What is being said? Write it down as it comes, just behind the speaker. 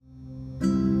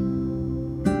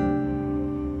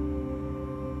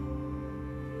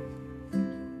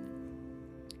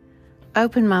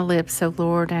Open my lips, O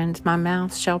Lord, and my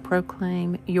mouth shall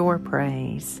proclaim your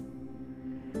praise.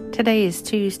 Today is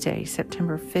Tuesday,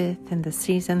 September 5th, in the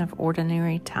season of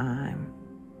ordinary time.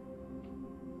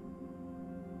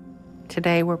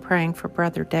 Today we're praying for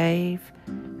Brother Dave,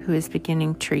 who is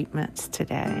beginning treatments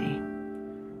today.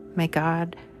 May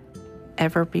God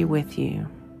ever be with you.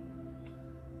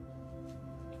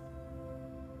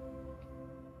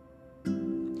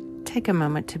 Take a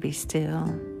moment to be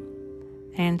still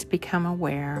and become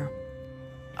aware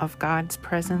of God's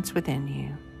presence within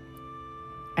you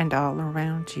and all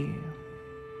around you.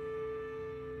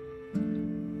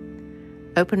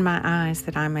 Open my eyes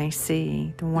that I may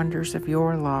see the wonders of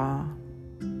your law.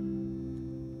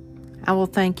 I will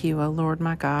thank you, O Lord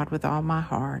my God, with all my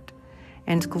heart,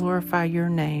 and glorify your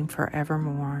name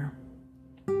forevermore.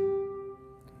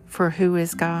 For who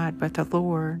is God but the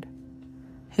Lord?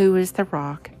 Who is the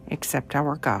rock except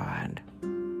our God?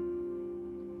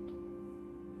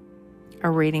 A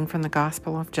reading from the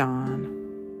Gospel of John.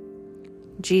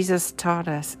 Jesus taught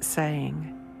us,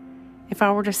 saying, "If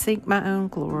I were to seek my own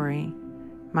glory,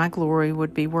 my glory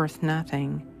would be worth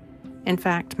nothing. In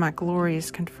fact, my glory is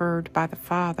conferred by the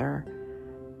Father,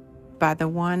 by the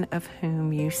one of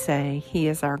whom you say he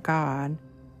is our God,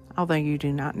 although you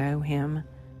do not know him.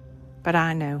 But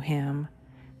I know him.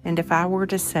 And if I were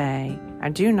to say I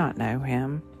do not know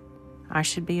him, I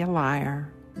should be a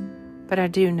liar. But I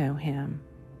do know him,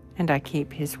 and I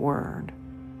keep his word."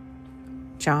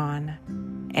 John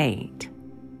 8.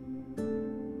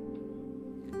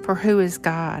 For who is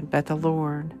God but the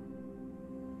Lord?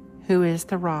 Who is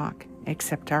the rock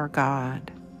except our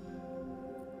God?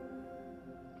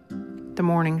 The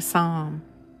morning psalm.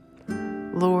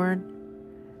 Lord,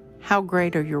 how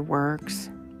great are your works!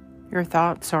 Your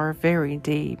thoughts are very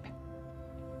deep.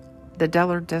 The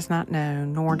dullard does not know,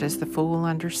 nor does the fool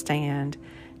understand,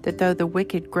 that though the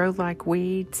wicked grow like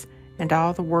weeds, and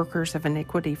all the workers of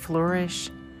iniquity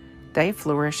flourish, they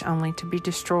flourish only to be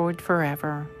destroyed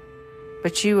forever.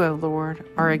 But you, O Lord,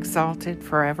 are exalted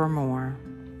forevermore.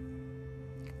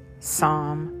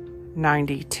 Psalm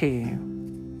 92.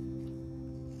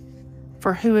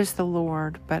 For who is the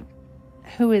Lord,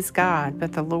 who is God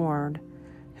but the Lord?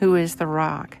 Who is the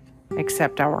rock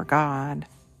except our God?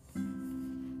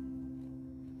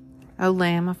 O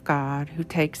Lamb of God, who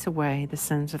takes away the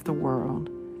sins of the world,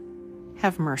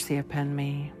 have mercy upon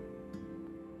me.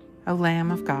 O Lamb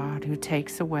of God, who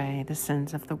takes away the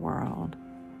sins of the world,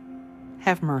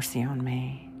 have mercy on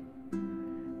me.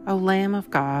 O Lamb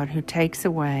of God, who takes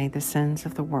away the sins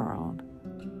of the world,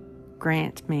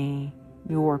 grant me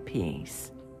your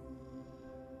peace.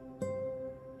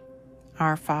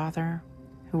 Our Father,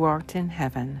 who art in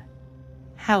heaven,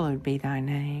 hallowed be thy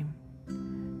name.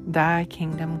 Thy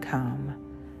kingdom come,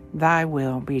 thy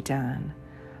will be done,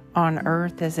 on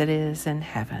earth as it is in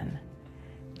heaven.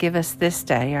 Give us this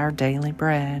day our daily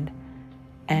bread,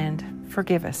 and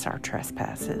forgive us our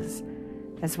trespasses,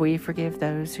 as we forgive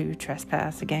those who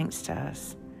trespass against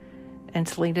us.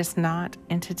 And lead us not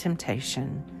into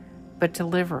temptation, but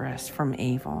deliver us from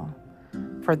evil.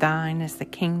 For thine is the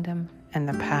kingdom, and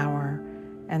the power,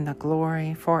 and the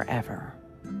glory forever.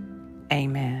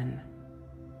 Amen.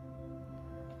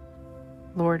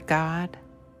 Lord God,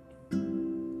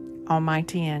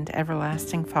 Almighty and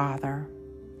everlasting Father,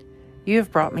 you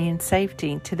have brought me in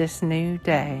safety to this new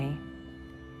day.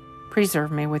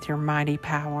 Preserve me with your mighty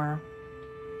power,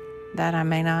 that I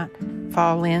may not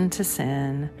fall into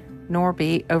sin, nor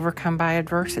be overcome by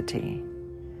adversity.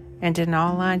 And in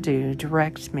all I do,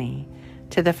 direct me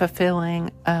to the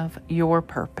fulfilling of your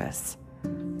purpose,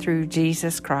 through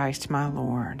Jesus Christ my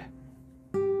Lord.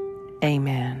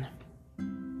 Amen.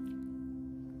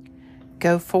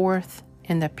 Go forth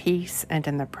in the peace and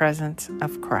in the presence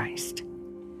of Christ.